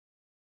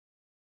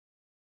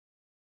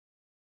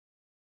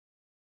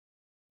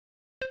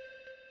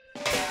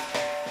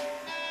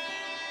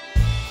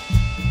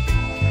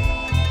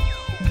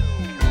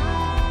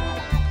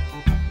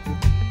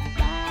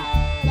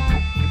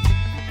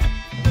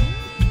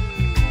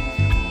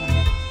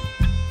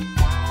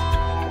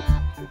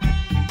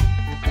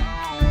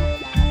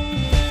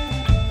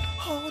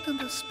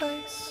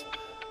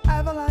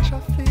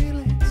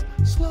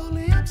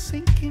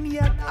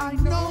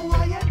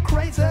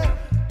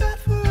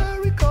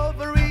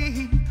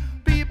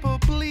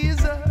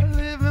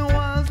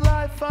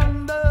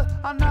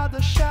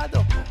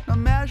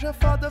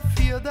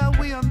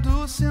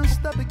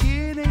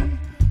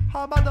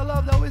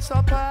we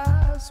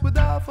surpass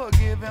without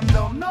forgiving.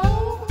 Don't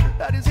know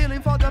that is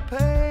healing for the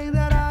pain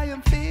that I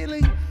am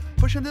feeling.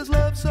 Pushing this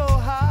love so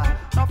high,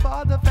 not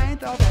for the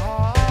faint of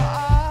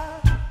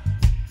heart.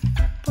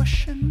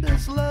 Pushing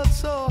this love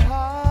so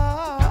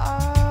hard.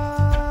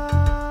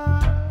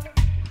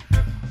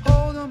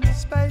 Hold on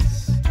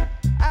space,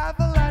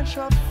 avalanche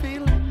of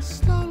feelings.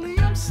 Slowly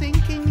I'm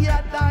sinking,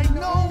 yet I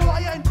know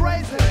I ain't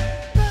crazy.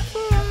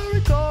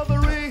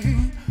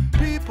 Recovery,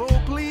 people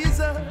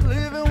pleaser,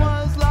 living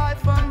one's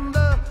life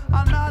under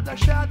another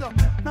shadow.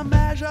 No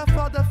measure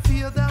for the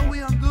fear that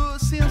we endure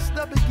since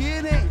the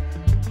beginning.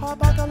 How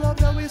about the love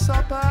that we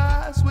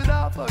surpass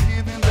without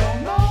forgiving?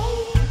 Don't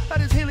know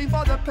that is healing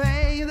for the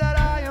pain that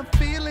I am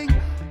feeling.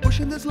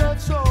 Pushing this love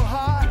so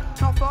hard,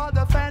 not for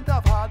the faint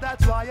of heart.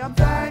 That's why I'm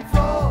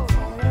thankful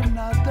for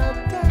another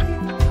day.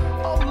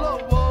 Oh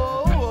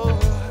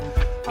Lord,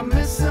 I'm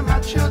missing my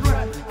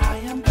children. I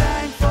am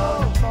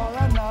thankful for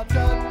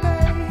another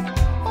day.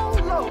 Oh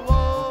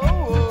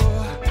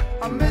Lord,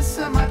 I'm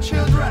missing my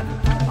children.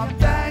 I'm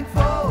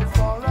thankful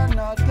for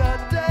another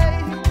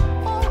day.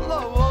 Oh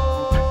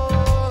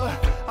Lord,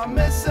 I'm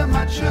missing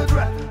my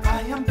children.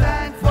 I am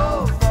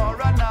thankful for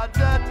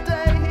another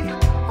day.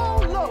 Oh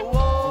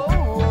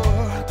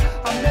Lord,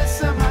 I'm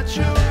missing my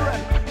children.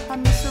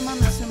 I'm missing my,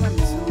 missing my,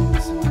 missing my,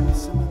 missing my,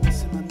 missing my,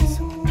 missing my,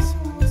 missing my,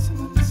 missing my, missing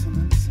my, missing my,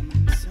 missing my, missing my, missing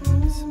my,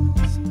 missing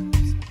my, missing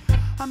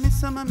my. I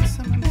miss him, I miss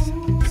him, I miss him,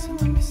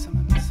 I miss him,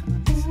 I miss him, I miss him, I miss him, I miss him, I miss him, I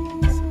miss him, I miss him,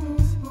 I miss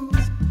him.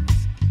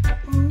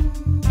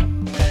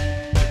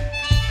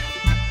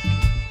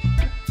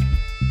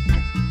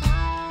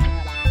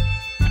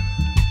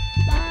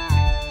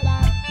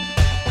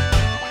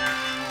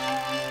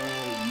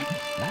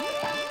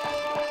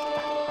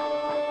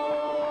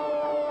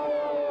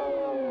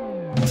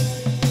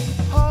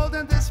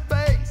 Holding this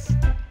space,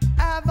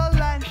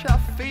 avalanche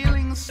of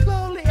feelings.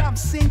 Slowly I'm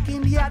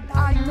sinking, yet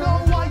I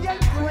know I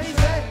ain't crazy.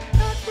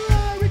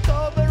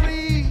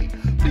 Recovery,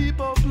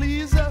 people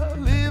pleaser,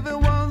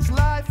 living one's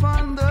life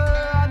under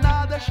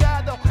another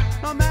shadow.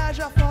 No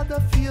measure for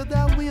the fear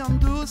that we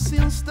undo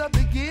since the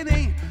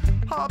beginning.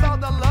 How about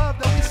the love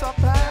that we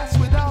surpass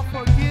without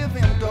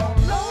forgiving? Don't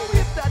know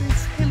if that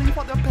is healing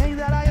for the pain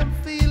that I am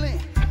feeling.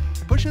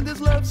 Pushing this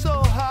love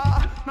so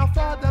hard, not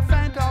for the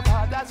faint of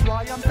heart. That's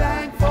why I'm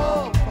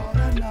thankful for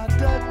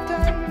another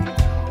day.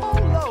 Oh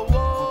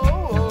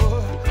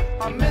Lord,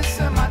 I'm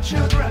missing my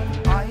children.